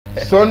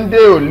Sunday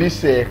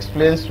Oliseh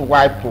explains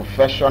why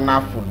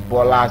professional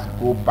footballers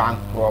go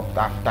bankrupt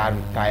after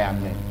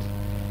retirement.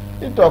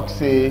 He talk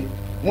say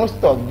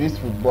most of these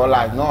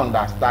footballers no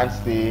understand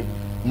say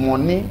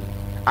money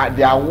at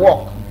their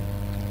work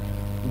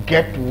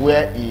get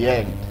where e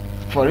end.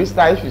 For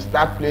instance, if you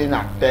start playing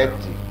at 30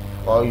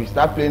 or you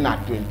start playing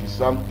at 20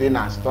 something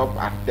and stop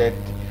at 30,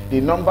 the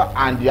number,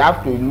 and you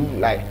have to live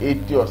like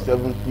 80 or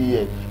 70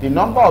 years, the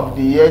number of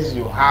the years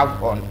you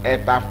have on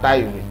earth after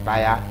you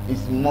retire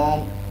is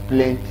more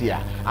plenty,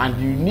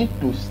 and you need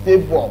to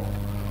save up.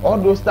 All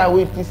those time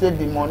wey you say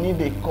the money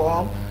dey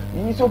come,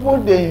 you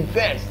suppose dey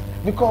invest,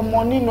 because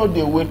money no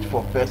dey wait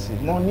for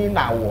person. Money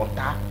na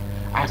water.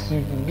 As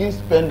you begin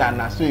spend and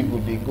na so e go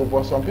dey go.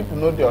 But some people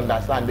no dey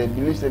understand. They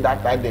believe say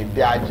that time they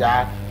dey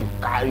agile, you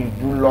carry,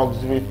 do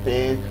luxury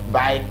things,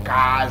 buy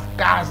cars.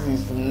 Cars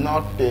is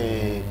not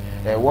a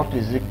what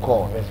is it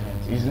called?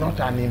 Investment. It's not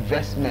an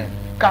investment.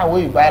 Car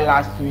wey you buy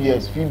last 2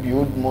 years fit be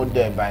old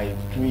model by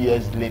 2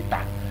 years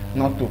later.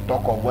 Not to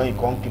talk of when you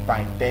come keep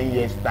am in 10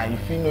 years time.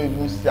 If you no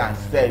even sell and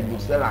sell, you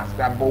sell and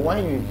scrap. But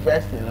when you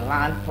invest in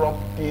land,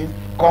 properties,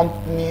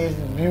 companies,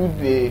 build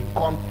a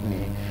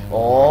company,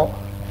 or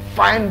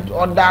find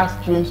other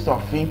streams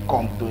of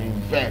income to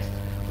invest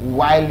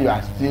while you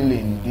are still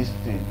in this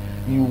thing,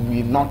 you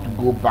will not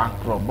go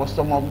bankrupt. But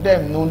some of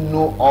them don't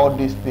know all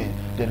these things.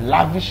 They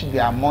lavish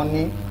their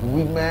money,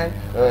 women,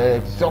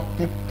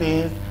 exotic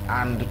things,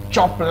 and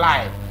chop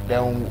life.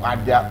 Then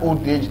at their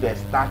old age they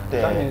start.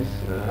 That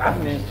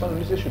means some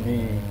Oliseh should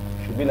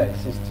be like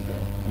 60.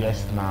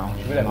 Yes, now.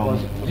 Should be like no.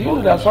 Do you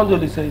know that Sunday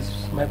Oliseh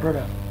is my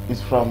brother?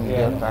 It's from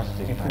Delta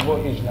State. In football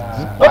age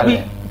now. No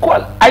be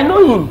Kwal. I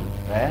know him.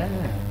 Yeah.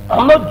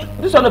 I'm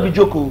not. This one not be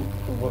Joko.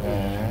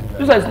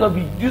 This one is not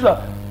be. This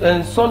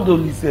one Sunday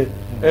Oliseh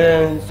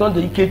and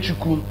Sunday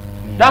Ikechukwu.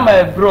 That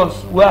my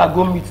bros where I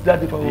go meet that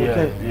day for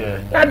hotel. Yeah.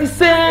 They are the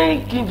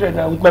same kindred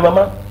now with my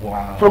mama.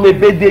 Wow. From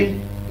Ebede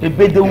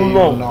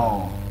Uno.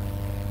 No.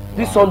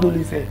 This Sunday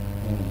Oliseh.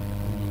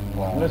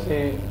 Wow. You know,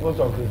 say most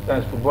of the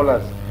times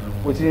footballers,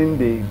 within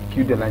they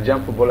kill the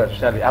Nigerian footballers,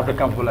 especially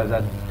African footballers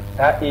at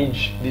that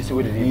age. This is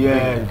what they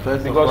Yeah, play.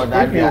 first of all,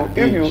 that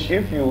if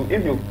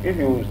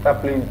you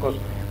start playing, because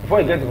before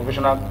you get the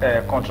professional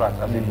contract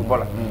as a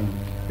footballer,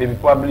 maybe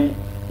probably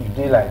you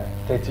did like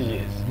 30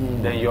 years.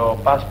 Then your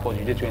passport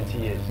you did 20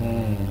 years.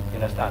 You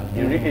understand?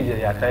 You reach age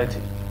you are 30.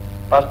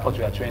 Passport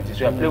you are 20. So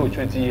you are playing with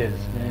 20 years.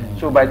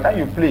 So by the time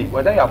you play,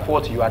 by the time you are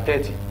 40, you are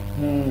 30.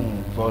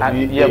 For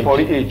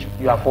the age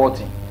you are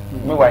 40.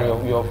 Meanwhile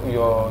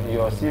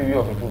your CV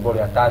of a footballer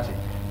you are 30.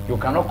 You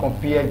cannot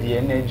compare the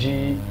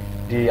energy,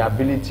 the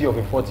ability of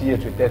a 40 year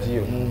to a 30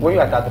 year. When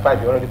you are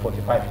 35, you're already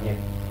 45 years.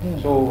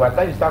 So by the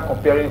time you start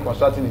comparing,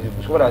 consulting, you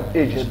discover that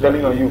age is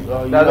telling on you.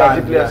 That's why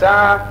the players say,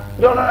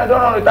 I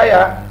don't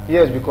retire.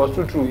 Yes, because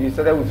true, he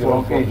started with the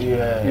wrong age.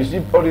 Yeah. You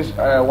see all these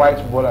white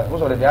ballers,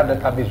 most of them they have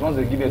database. Once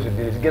they give it to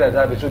they get a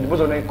database. So most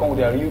of them come with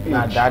their real age.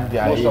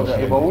 Most of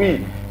them. But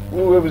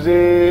we will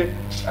say,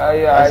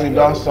 I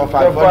don't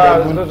suffer,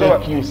 but they will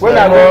take you. When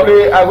I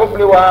go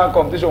play one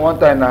competition one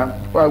time now.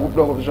 When I go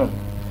play one competition,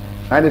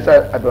 I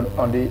decide I be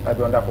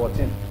under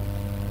 14.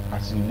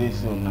 As you dey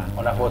so now.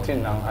 Under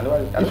 14 now.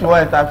 If you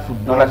want to enter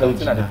football, under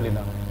 17 I play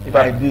now. If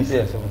I this,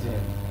 yeah, 17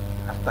 years.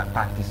 After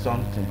 30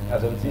 something.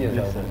 17 years.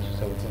 Yes,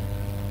 17.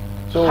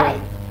 So,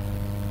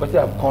 but you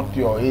have cut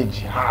your age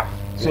half.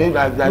 So if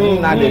that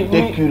now they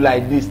take you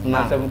like this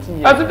now. 17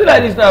 years. I'm something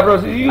like this now, bro.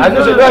 You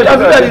never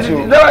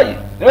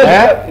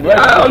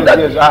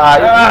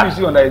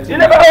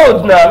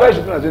old now. Why you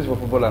should play for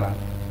footballer now?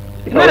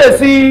 You know they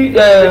see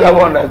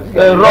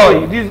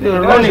Roy, this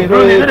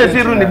Rooney, they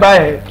see Rooney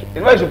by.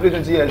 You know you should play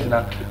 20 years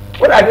now.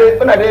 When I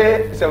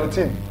dey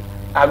 17,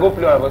 I go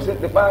play on.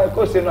 The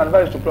coach say no, I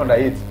never used to play under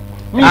 8.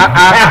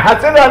 I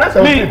tell you, I'm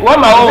 17. Me,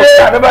 one my own.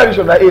 I never reached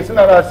under 8.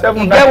 Now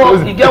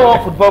 7. You get one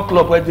football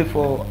club waiting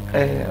for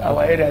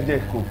our area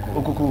there,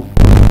 Okuku.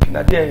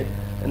 Na there,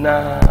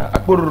 na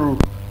Akporo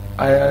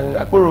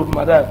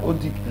Madam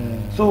Odi.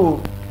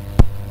 So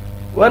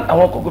when I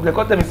want to go, they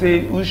come tell me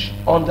say which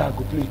under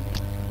go play.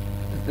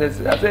 I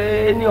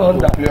say any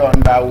under. Play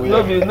under way.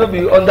 No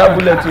be under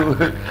bullet too.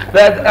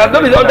 No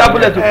be under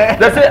bullet too.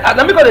 They say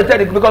let me go they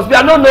tell it because we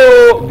are not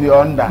know the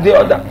under.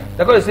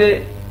 They go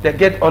say they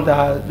get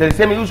under. They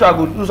say me who I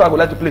go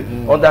like to play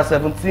under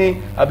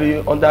 17. I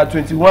be under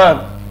 21.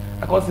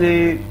 I can't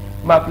say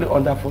I play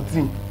under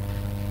 14.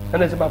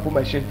 And I say I put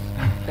my shirt.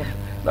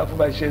 I put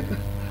my shirt.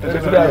 I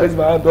raise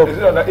my hand up.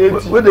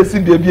 When they see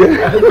baby,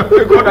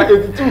 under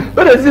 82.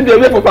 When they see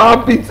baby for my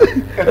armpit, I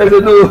say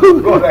no.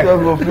 Go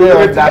play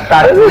on that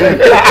 30.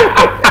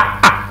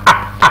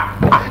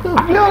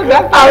 Play on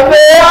that 30.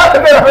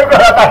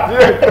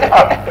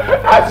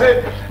 I say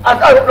I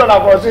can't play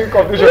on 14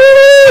 competition.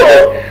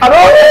 I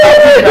don't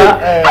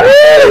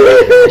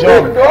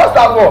what's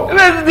that for?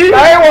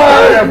 I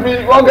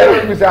want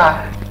get me say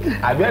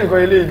I be go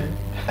ile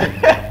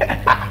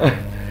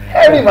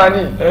any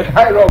money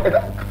I rock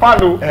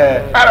follow I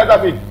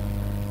that big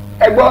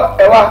egbo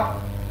ewa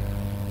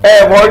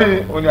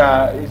worry on your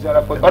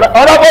other body.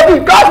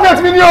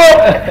 Classmates me yo.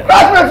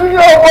 Classmates me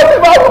yo.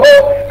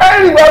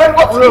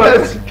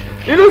 Anybody?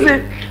 You know say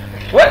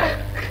what?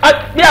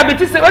 Yeah, but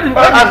say what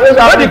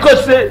the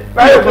coach say?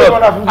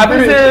 I be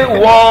say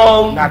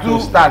 1, 2.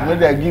 Start when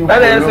they give.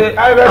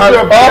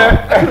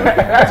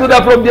 So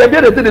that from there,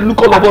 they take the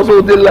look all of us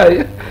so they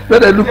lie.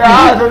 Then they look.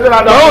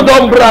 No,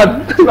 don't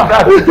brand.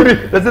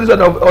 They say this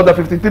one under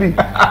 53.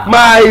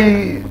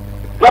 My,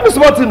 not be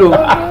smart, you know.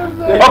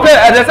 Okay,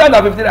 they say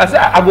under 53. I say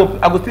I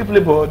go still play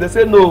ball. They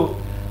say no.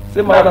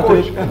 Say my other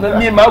coach.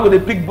 Me, my own go dey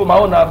pick ball. My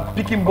own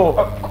picking ball.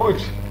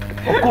 Coach.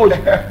 Coach.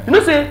 You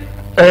know say.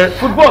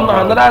 Football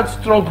now another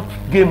strong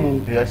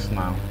game. Yes,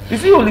 now. You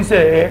see,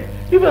 Oliseh,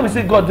 even when we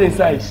say God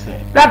inside,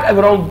 that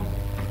everyone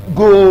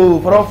go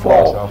for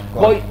fall.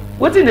 But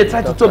what thing they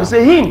try to talk, they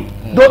say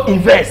him don't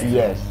invest.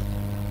 Yes.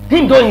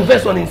 Him don't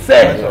invest on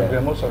himself.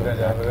 Most of them.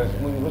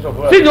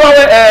 See the one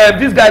where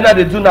this guy now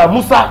they do now,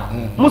 Musa.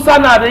 Musa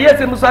now they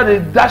say Musa they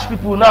dash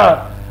people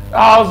now.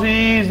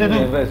 Houses, they do.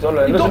 Invest. Now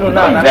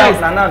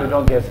they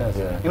don't get sense.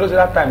 You know, so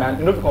that time, and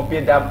you know, if you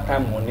compare that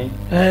time money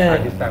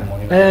and this time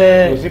money,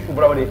 you see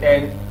football they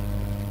earn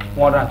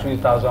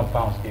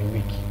 £120,000 a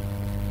week.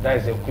 That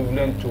is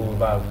equivalent to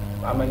about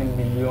how many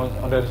millions,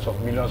 hundreds of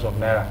millions of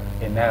naira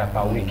in naira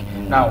per week.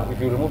 Now,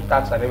 if you remove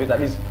tax and everything, at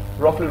least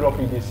roughly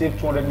they save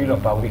 200 million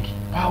per week.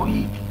 Per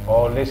week.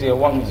 Or let's say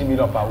 150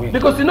 million per week.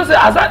 Because you know, say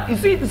as that you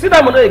see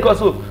that money it costs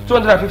so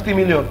 250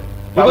 million.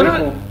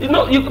 You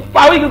know,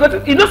 per week you got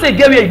to, you know, say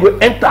get where you go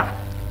enter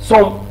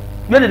some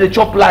where they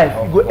chop life,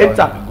 you go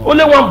enter.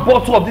 Only one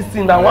bottle of this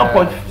thing now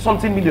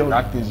 1.something million.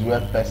 That is where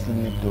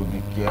person need to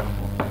be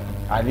careful.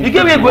 And you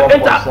get where you go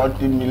enter.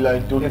 Something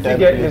million to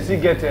they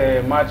still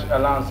get match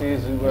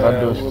allowances.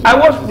 I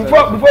watched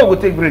before we go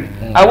take break.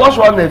 I watched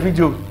one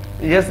video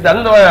yesterday. I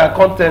don't know why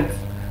content.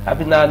 I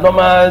been a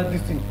normal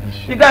this thing.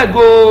 The guy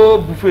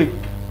go buffet,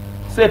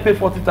 say pay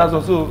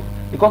 40,000, so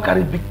he can't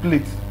carry big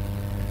plates.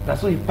 That's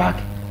so he pack.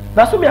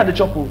 That's what me at the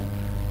chop.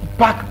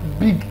 Pack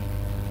big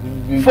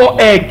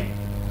 4 egg,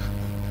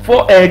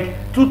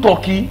 2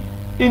 turkey,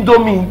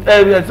 indomie,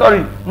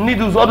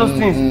 needles, all those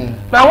things.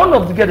 Now one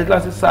of the guy the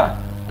class says, sir,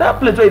 that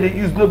plate where they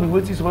use no be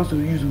what you supposed to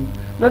use.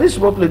 Now this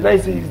small plate, now you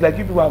say it's like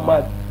you people are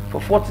mad. For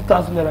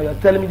 40,000 naira, you're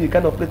telling me the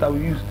kind of plate I will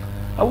use.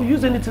 I will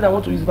use anything I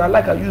want to use. If I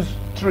like, I use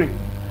tray.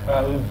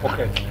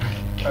 Pocket.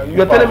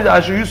 You're telling me that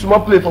I should use small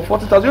plate for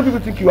 40,000. You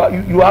people think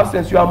you have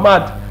sense. You are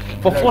mad.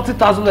 For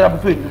 40,000 naira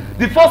buffet.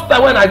 The first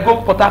time when I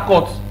go Port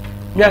Harcourt,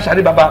 me and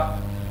Shari Baba,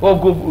 go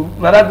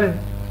now that day,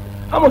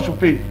 how much you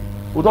pay?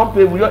 We don't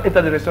pay. We don't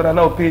enter the restaurant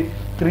now. Pay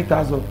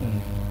 3,000.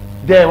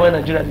 Then when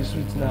Nigeria is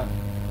sweet now,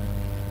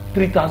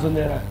 3,000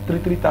 naira,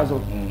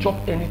 3,000.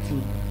 Chop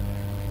anything.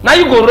 Now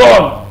you go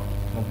run.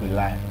 No be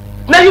lie.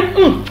 Now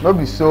you. No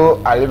be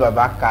so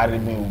Alibaba carry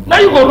me. Now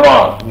you go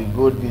run. We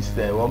go this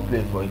one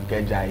place for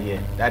Ikeja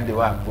here. That day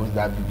when I post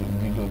that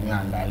video me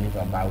and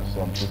Alibaba with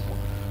some people.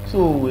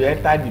 So we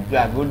enter the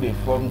place, I go dey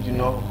form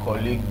junior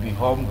colleague, be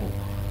humble.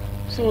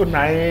 So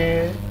now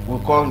we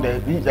come there,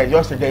 they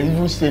just say they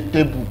even say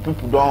table,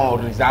 people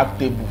don't reserve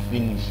table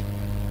finish.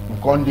 We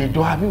come dey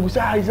do happy, we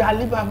say is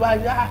Alibaba,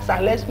 yes,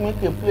 let's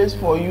make a place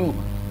for you.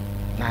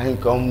 Now he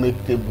come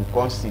make table,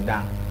 come sit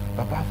down.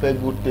 Papa first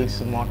go take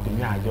small to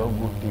me, I just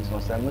go take some.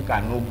 So make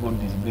I no go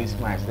disgrace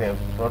myself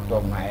in front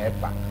of my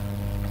helper.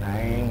 Now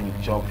we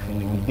chop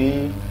finish, we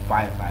dey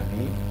 5, I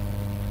be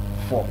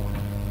 4.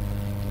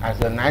 As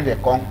the night they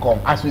come,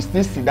 as we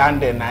still sit down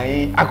there,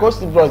 I go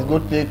see bros go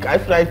take. I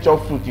fry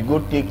chop fruit, you go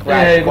take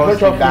rice, go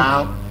sit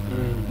down.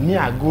 Me,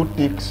 I go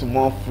take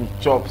small fruit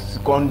chops.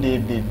 Second day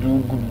they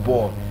do good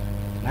ball.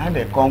 Now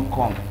they come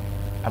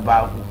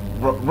about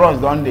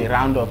bros don dey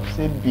round up.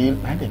 Say bill,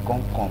 now they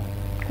come.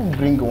 Who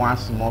bring one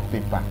small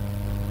paper?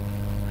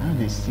 Now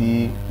they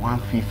see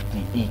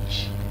 150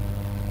 each.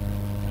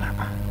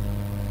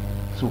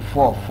 So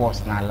 4 of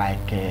us now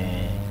like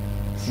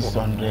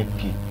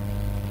 600k.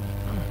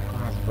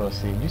 Bro,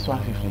 say this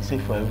 150 say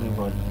for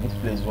everybody. This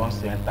place wants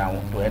to enter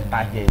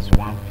here is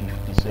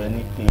 150. So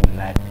anything you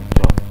like to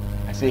chop.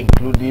 I say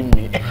including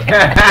me. because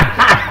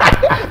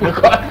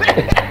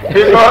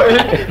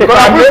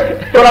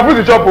I put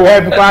the chop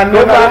over because I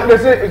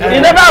never.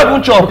 You never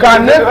even chop.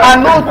 I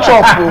no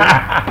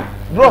chop.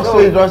 Bro, so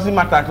it doesn't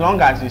matter as long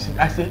as you see.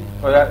 I say,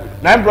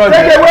 now bro,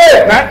 take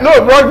away.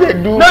 No, bro, they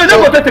do. No, you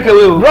don't go take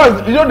away.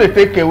 Bro, you know they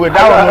take away.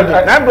 That one,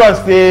 now bro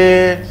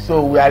say,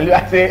 so we are.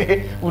 I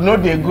say, we know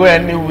they go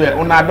anywhere.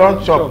 Una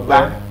don't chop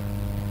that.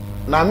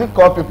 Now me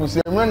call people say,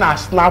 when I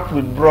snap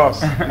with bros,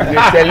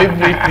 the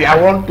celebrity, I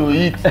want to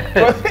eat.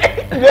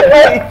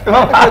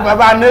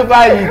 Baba, I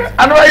never eat.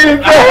 I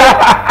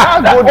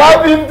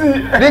never eat.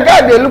 The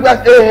guy they look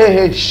at,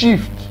 hey,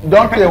 shift.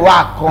 Don't say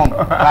why come,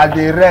 but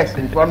the rest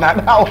before now.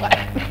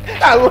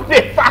 I will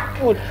take fast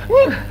food.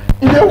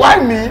 You know why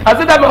me? I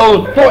said that my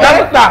own. So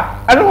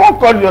I don't want to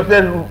call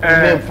yourself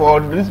name for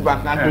this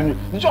bank.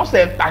 You just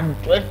enter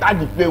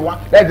the play one.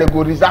 Let them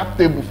go reserve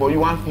table for you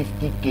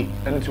 150k.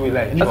 Anything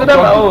like. I said that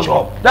my own.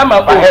 That my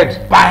own.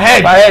 Per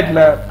head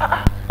now.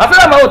 I said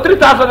that my own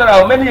 3,000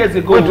 naira many years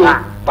ago.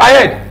 Per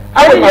head.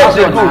 How many years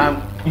ago?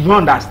 You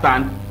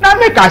understand? Now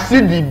make I see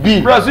the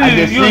bill. Bro, see, and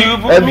they you,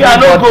 see me, I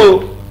don't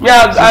go. Me,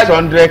 I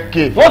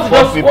 600K what for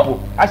just-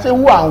 people. I say,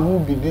 who and who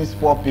be these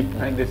 4 people?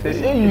 And they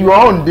say, Your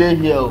own day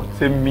here.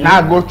 say me.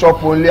 Now go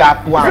chop only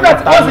aqua. see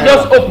that once you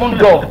just open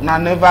door, Now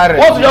never rest.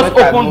 once you just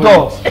Make I open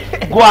go door,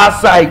 eat. go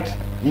outside.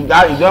 You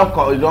don't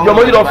call. You don't. Your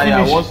money don't expire.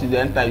 finish. Once you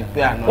enter, you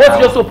pay another. Once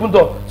you just open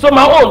door. So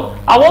my own,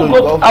 I won't So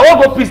go. you I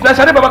won't go peace. Now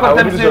Shadi Baba I can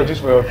tell will me do say. this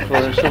for your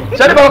show.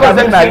 Shadi Baba can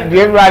tell me like say. the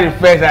February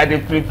first, I dey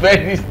prepare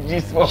this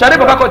gist for. Shadi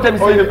Baba can tell me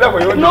Oh, you say. play for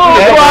your own. No,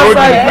 go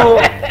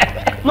outside.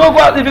 No,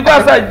 go. If you go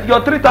outside,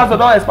 your 3,000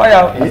 don't expire.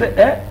 I say,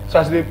 eh? So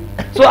I say,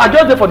 So I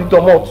just there for the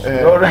domot.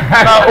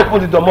 Now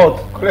open the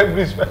domot. collect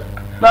this.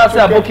 Now I say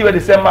I book you where they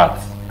sell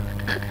mats.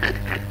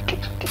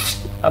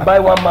 I buy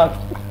one mat.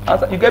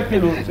 You get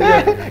pillow. Say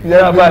yes. You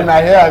never buy. Na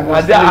here I go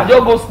And then I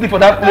just go sleep for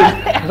that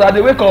place. So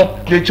they wake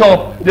up, they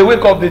chop. They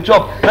wake up, they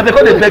chop. Now they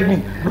come, they beg me,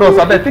 bros.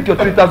 I beg take your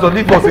 3,000,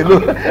 leave us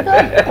alone.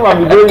 Come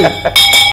on, be doing it.